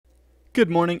Good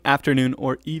morning, afternoon,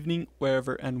 or evening,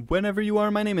 wherever and whenever you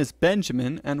are. My name is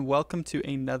Benjamin, and welcome to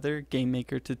another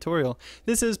GameMaker tutorial.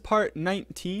 This is part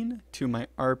 19 to my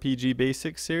RPG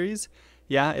Basics series.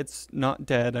 Yeah, it's not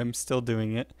dead, I'm still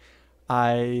doing it.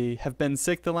 I have been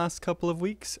sick the last couple of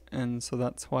weeks, and so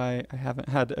that's why I haven't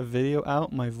had a video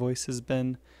out. My voice has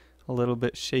been a little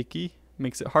bit shaky,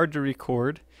 makes it hard to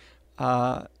record.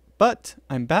 But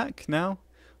I'm back now.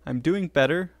 I'm doing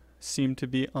better, seem to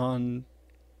be on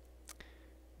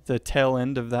the tail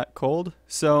end of that cold.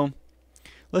 So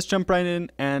let's jump right in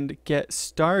and get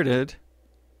started.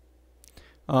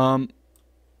 I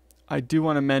do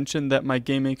want to mention that my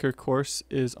GameMaker course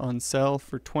is on sale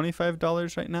for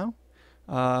 $25 right now,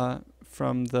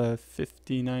 from the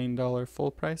 $59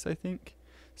 full price, I think.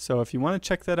 So if you want to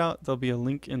check that out, there'll be a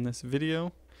link in this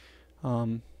video.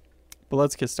 But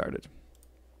let's get started.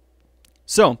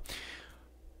 So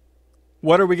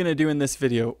what are we going to do in this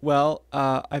video? Well,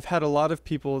 I've had a lot of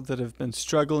people that have been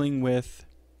struggling with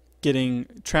getting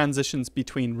transitions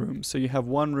between rooms. So you have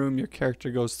one room, your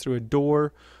character goes through a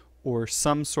door or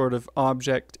some sort of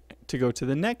object to go to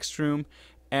the next room,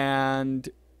 and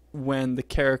when the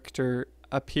character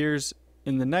appears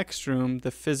in the next room,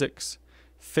 the physics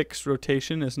fixed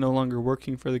rotation is no longer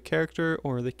working for the character,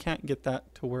 or they can't get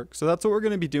that to work. So that's what we're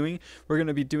going to be doing. We're going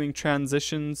to be doing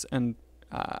transitions and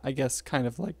I guess kind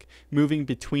of like moving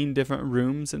between different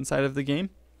rooms inside of the game.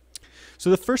 So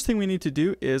the first thing we need to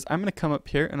do is I'm going to come up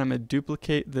here and I'm going to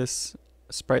duplicate this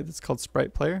sprite that's called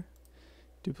sprite player.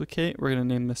 Duplicate. We're going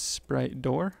to name this sprite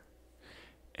door,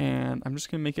 and I'm just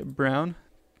going to make it brown.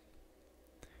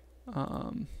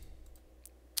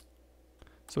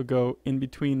 So go in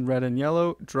between red and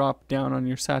yellow, drop down on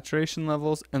your saturation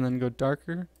levels, and then go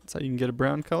darker. That's how you can get a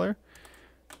brown color.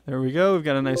 There we go. We've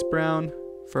got a nice brown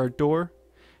for our door.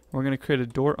 We're going to create a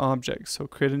door object. So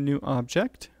create a new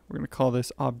object. We're going to call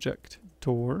this object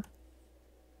door.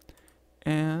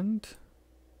 And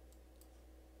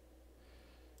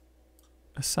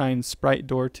assign sprite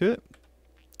door to it.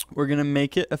 We're going to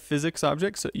make it a physics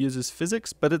object, so it uses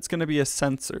physics, but it's going to be a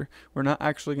sensor. We're not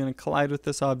actually going to collide with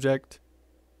this object.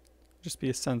 Just be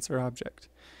a sensor object.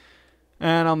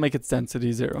 And I'll make its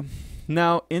density 0.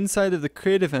 Now, inside of the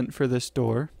create event for this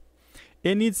door,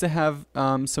 it needs to have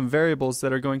some variables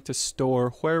that are going to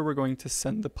store where we're going to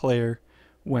send the player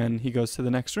when he goes to the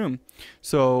next room.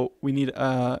 So we need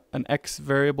an X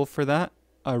variable for that,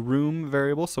 a room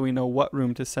variable so we know what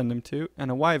room to send him to,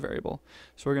 and a Y variable.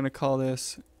 So we're going to call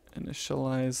this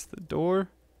initialize the door,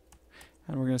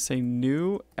 and we're going to say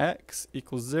new X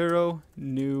equals 0,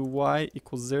 new Y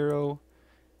equals 0,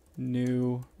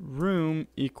 new room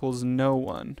equals no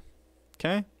one.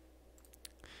 Okay?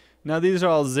 Now these are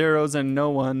all zeros and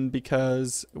no one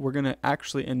because we're going to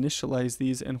actually initialize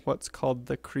these in what's called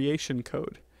the creation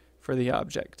code for the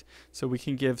object. So we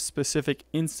can give specific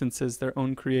instances their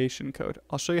own creation code.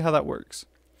 I'll show you how that works.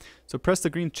 So press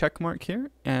the green check mark here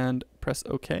and press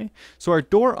OK. So our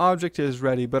door object is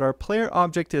ready, but our player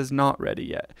object is not ready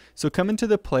yet. So come into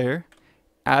the player,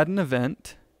 add an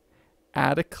event,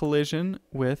 add a collision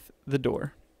with the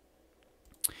door.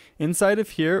 Inside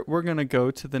of here, we're going to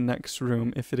go to the next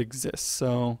room if it exists.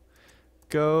 So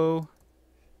go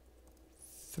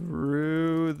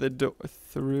through the door.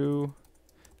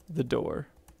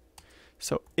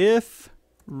 So if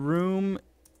room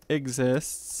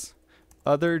exists,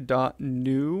 other dot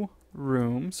new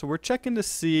room. So we're checking to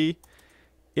see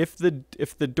if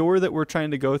the door that we're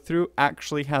trying to go through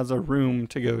actually has a room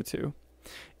to go to.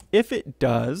 If it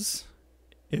does,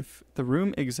 if the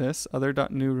room exists, other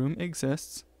dot new room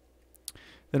exists,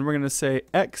 then we're going to say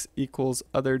X equals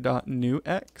other dot new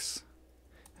X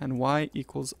and Y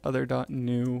equals other dot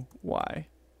new Y.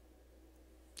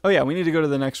 Oh yeah, we need to go to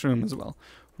the next room as well.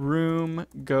 Room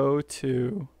go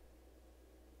to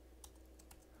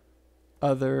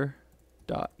other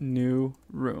dot new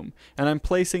room. And I'm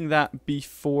placing that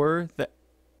before the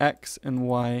X and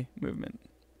Y movement,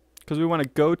 because we want to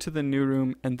go to the new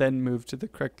room and then move to the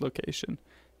correct location.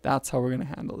 That's how we're going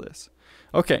to handle this.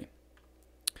 Okay.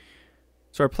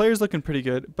 So our player is looking pretty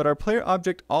good, but our player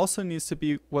object also needs to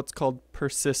be what's called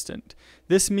persistent.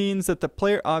 This means that the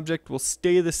player object will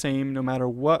stay the same no matter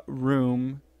what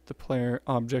room the player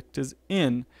object is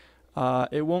in.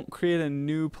 It won't create a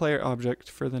new player object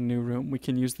for the new room. We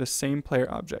can use the same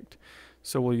player object.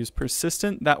 So we'll use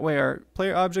persistent. That way our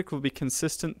player object will be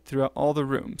consistent throughout all the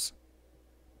rooms.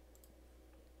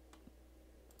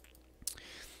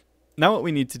 Now what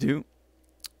we need to do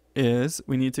is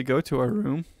we need to go to our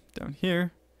room down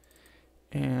here,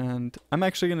 and I'm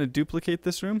actually going to duplicate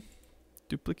this room.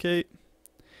 Duplicate.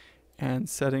 and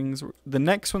settings. The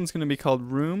next one's going to be called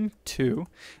room 2.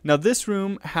 Now this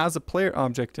room has a player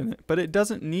object in it, but it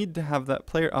doesn't need to have that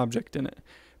player object in it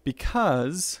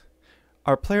because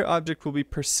our player object will be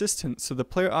persistent. So the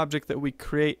player object that we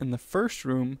create in the first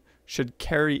room should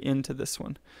carry into this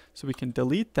one. So we can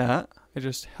delete that. I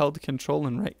just held Control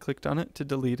and right clicked on it to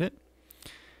delete it.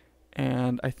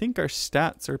 And I think our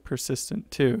stats are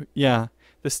persistent too. Yeah,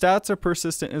 the stats are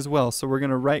persistent as well. So we're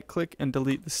going to right click and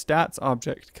delete the stats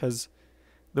object because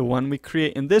the one we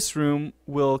create in this room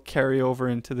will carry over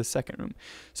into the second room.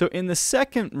 So in the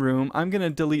second room, I'm going to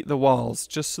delete the walls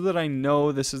just so that I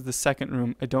know this is the second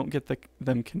room. I don't get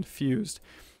them confused.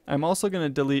 I'm also going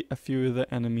to delete a few of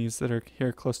the enemies that are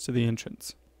here close to the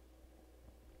entrance.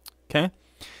 Okay.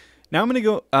 Now I'm going to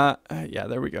go, yeah,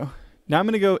 there we go. Now I'm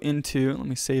going to go into, let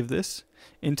me save this,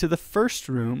 into the first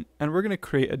room, and we're going to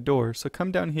create a door. So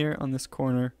come down here on this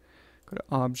corner, go to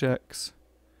Objects,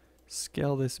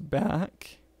 scale this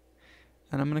back,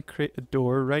 and I'm going to create a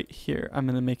door right here. I'm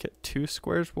going to make it 2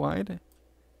 squares wide,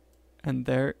 and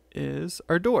there is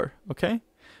our door, okay?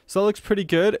 So that looks pretty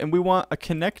good, and we want a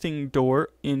connecting door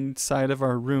inside of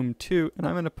our room too, and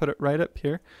I'm going to put it right up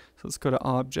here. So let's go to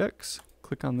Objects,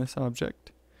 click on this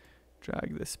object,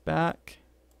 drag this back,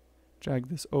 drag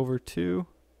this over too.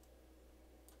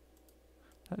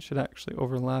 That should actually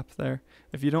overlap there.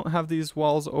 If you don't have these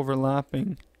walls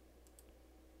overlapping,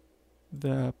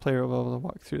 the player will be able to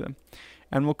walk through them.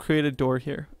 And we'll create a door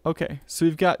here. Okay, so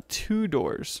we've got 2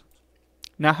 doors.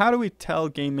 Now how do we tell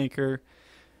GameMaker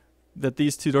that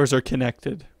these 2 doors are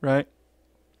connected, right?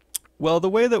 Well, the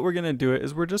way that we're going to do it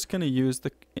is we're just going to use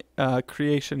the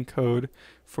creation code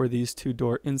for these 2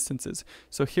 door instances.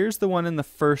 So here's the one in the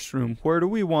first room. Where do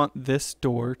we want this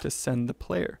door to send the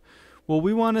player? Well,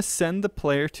 we want to send the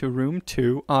player to room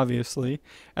 2, obviously,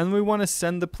 and we want to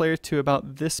send the player to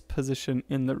about this position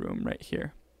in the room right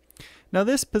here. Now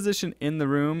this position in the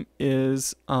room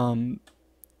is,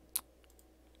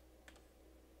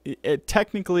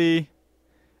 technically,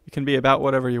 it can be about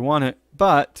whatever you want it,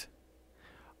 but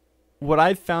what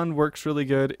I've found works really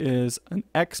good is an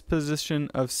X position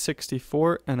of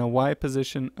 64 and a Y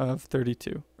position of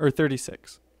 32 or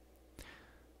 36.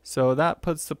 So that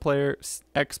puts the player's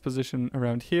X position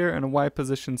around here and a Y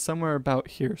position somewhere about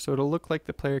here. So it'll look like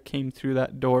the player came through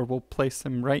that door. We'll place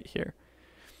them right here.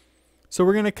 So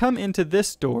we're going to come into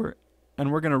this door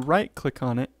and we're going to right click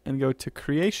on it and go to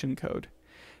creation code.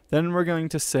 Then we're going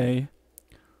to say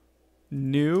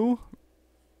new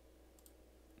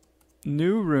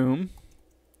room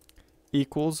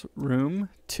equals room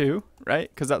 2,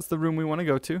 right? Because that's the room we want to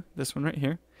go to, this one right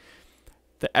here.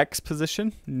 The X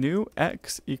position, new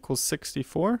X equals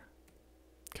 64,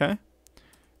 okay?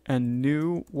 And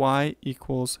new Y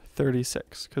equals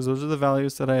 36, because those are the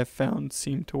values that I have found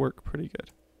seem to work pretty good.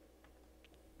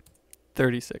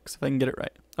 36, if I can get it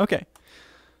right. Okay,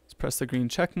 let's press the green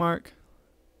check mark.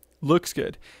 Looks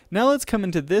good. Now let's come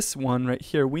into this one right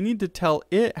here. We need to tell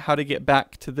it how to get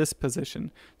back to this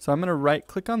position. So I'm going to right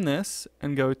click on this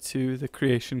and go to the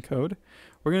creation code.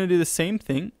 We're going to do the same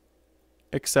thing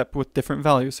except with different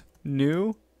values.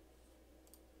 New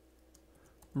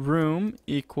room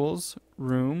equals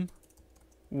room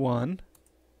 1.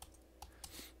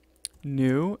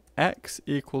 New X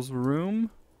equals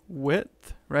room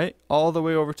width, right? All the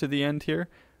way over to the end here,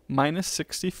 minus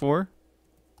 64.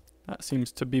 That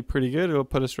seems to be pretty good. It'll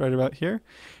put us right about here.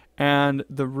 And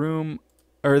the room,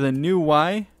 or the new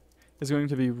Y is going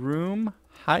to be room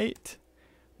height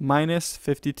minus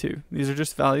 52. These are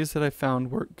just values that I found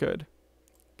work good.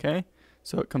 Okay,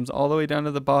 so it comes all the way down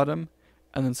to the bottom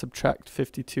and then subtract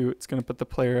 52. It's going to put the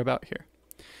player about here.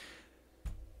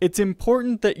 It's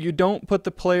important that you don't put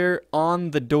the player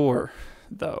on the door,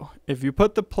 though. If you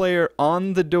put the player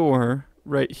on the door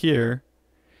right here,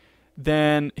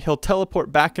 then he'll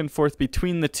teleport back and forth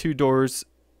between the 2 doors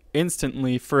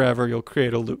instantly forever. You'll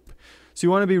create a loop. So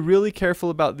you want to be really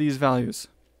careful about these values.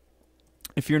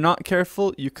 If you're not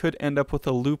careful, you could end up with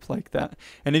a loop like that.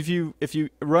 And if you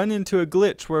run into a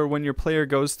glitch where when your player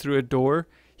goes through a door,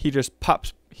 he just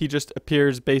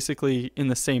appears basically in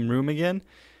the same room again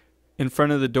in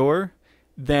front of the door,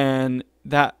 then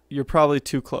that you're probably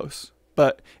too close.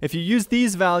 But if you use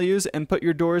these values and put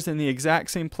your doors in the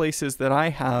exact same places that I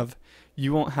have,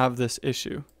 you won't have this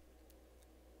issue.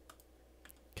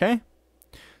 Okay?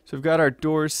 So we've got our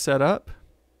doors set up.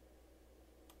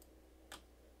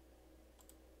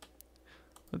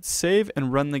 Let's save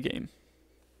and run the game.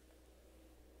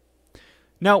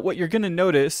 Now what you're going to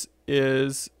notice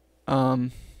is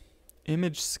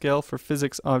image scale for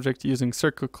physics object using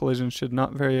circle collision should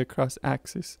not vary across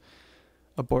axis.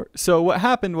 Abort. So what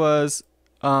happened was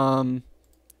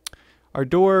Our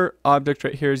door object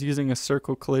right here is using a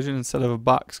circle collision instead of a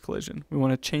box collision. We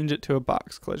want to change it to a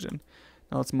box collision.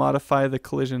 Now let's modify the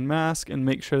collision mask and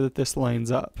make sure that this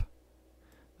lines up.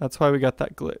 That's why we got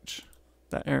that glitch,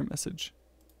 that error message.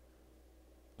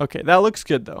 Okay, that looks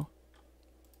good though.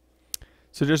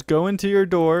 So just go into your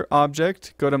door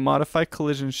object, go to modify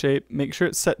collision shape, make sure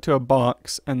it's set to a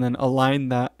box, and then align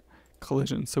that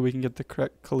collision so we can get the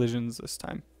correct collisions this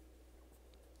time.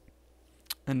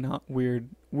 And not weird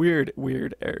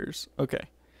errors. Okay,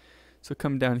 so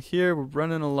come down here, we're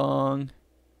running along,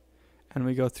 and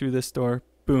we go through this door.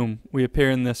 Boom, we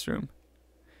appear in this room.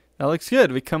 That looks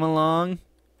good. We come along,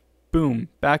 boom,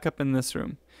 back up in this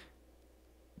room.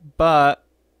 But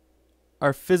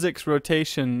our physics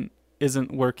rotation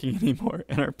isn't working anymore,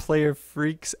 and our player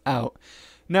freaks out.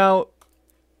 Now,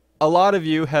 a lot of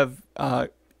you have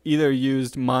either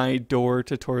used my door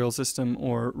tutorial system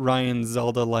or Ryan's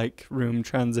Zelda-like room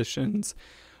transitions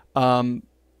and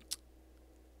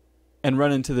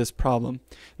run into this problem.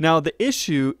 Now, the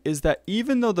issue is that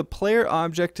even though the player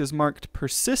object is marked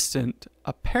persistent,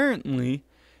 apparently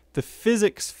the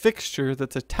physics fixture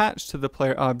that's attached to the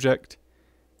player object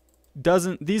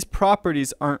these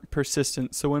properties aren't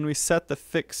persistent. So when we set the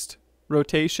fixed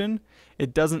rotation,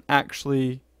 it's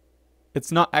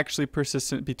not actually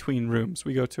persistent between rooms.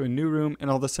 We go to a new room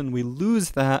and all of a sudden we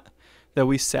lose that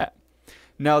we set.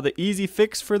 Now the easy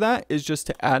fix for that is just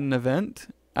to add an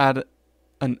event,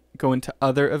 go into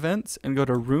other events and go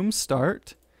to room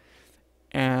start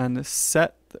and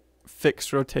set the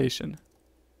fixed rotation.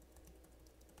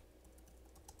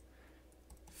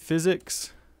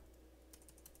 Physics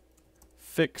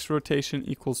fixed rotation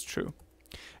equals true.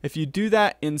 If you do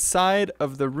that inside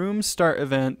of the room start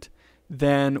event,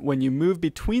 then when you move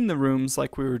between the rooms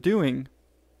like we were doing,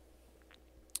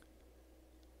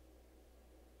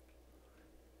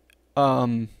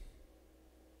 and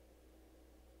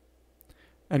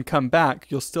come back,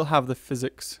 you'll still have the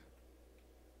physics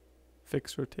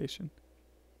fixed rotation.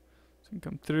 So you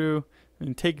can come through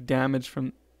and take damage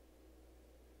from...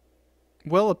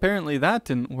 Well, apparently that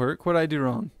didn't work. What did I do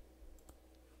wrong?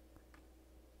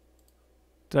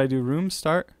 Did I do room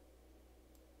start?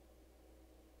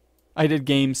 I did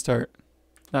game start.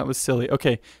 That was silly.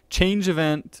 Okay, change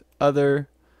event, other,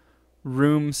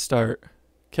 room start.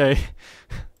 Okay,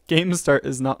 game start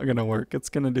is not going to work. It's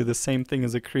going to do the same thing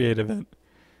as a create event,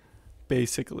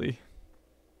 basically.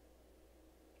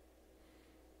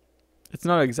 It's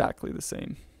not exactly the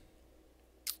same.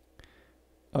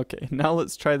 Okay, now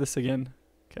let's try this again.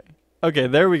 Okay,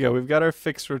 there we go. We've got our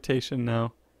fixed rotation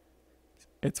now.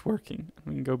 It's working.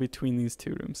 We can go between these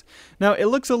two rooms. Now, it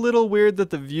looks a little weird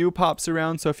that the view pops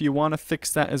around, so if you want to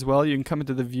fix that as well, you can come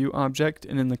into the view object,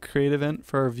 and in the create event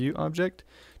for our view object,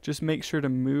 just make sure to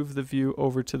move the view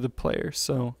over to the player.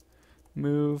 So,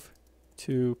 move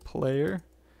to player.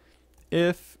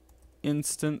 If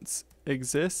instance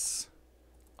exists,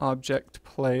 object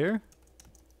player,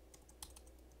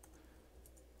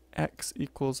 x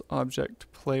equals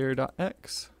object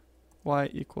player.x, y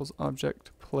equals object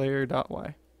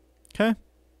player.y. Okay.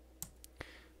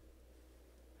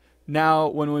 Now,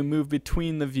 when we move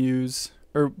between the views,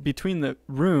 or between the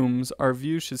rooms, our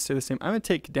views should stay the same. I'm going to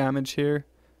take damage here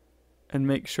and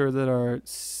make sure that our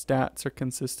stats are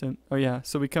consistent. Oh yeah,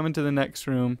 so we come into the next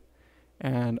room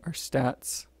and our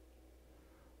stats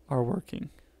are working.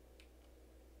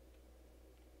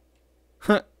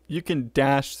 You can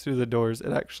dash through the doors.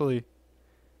 It actually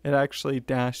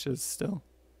dashes still.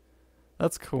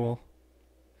 That's cool.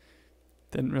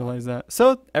 Didn't realize that.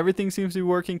 So everything seems to be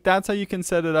working. That's how you can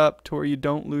set it up to where you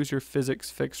don't lose your physics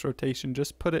fixed rotation.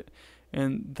 Just put it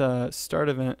in the start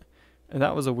event. And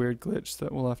that was a weird glitch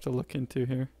that we'll have to look into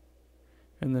here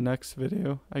in the next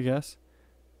video, I guess.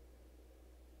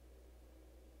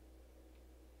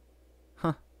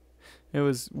 Huh. It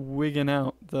was wigging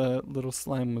out. The little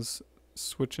slime was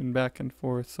switching back and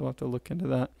forth, so I'll have to look into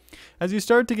that. As you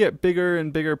start to get bigger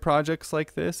and bigger projects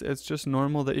like this, it's just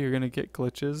normal that you're going to get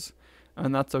glitches,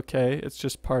 and that's okay. It's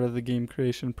just part of the game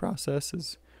creation process,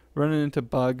 is running into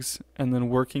bugs and then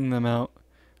working them out.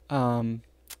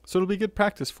 So it'll be good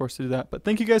practice for us to do that. But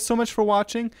thank you guys so much for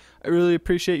watching. I really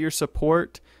appreciate your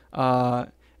support.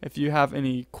 If you have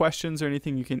any questions or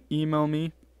anything, you can email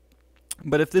me.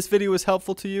 But if this video was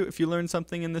helpful to you, if you learned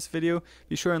something in this video,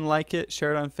 be sure and like it,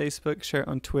 share it on Facebook, share it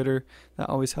on Twitter. That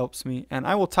always helps me. And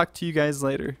I will talk to you guys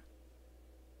later.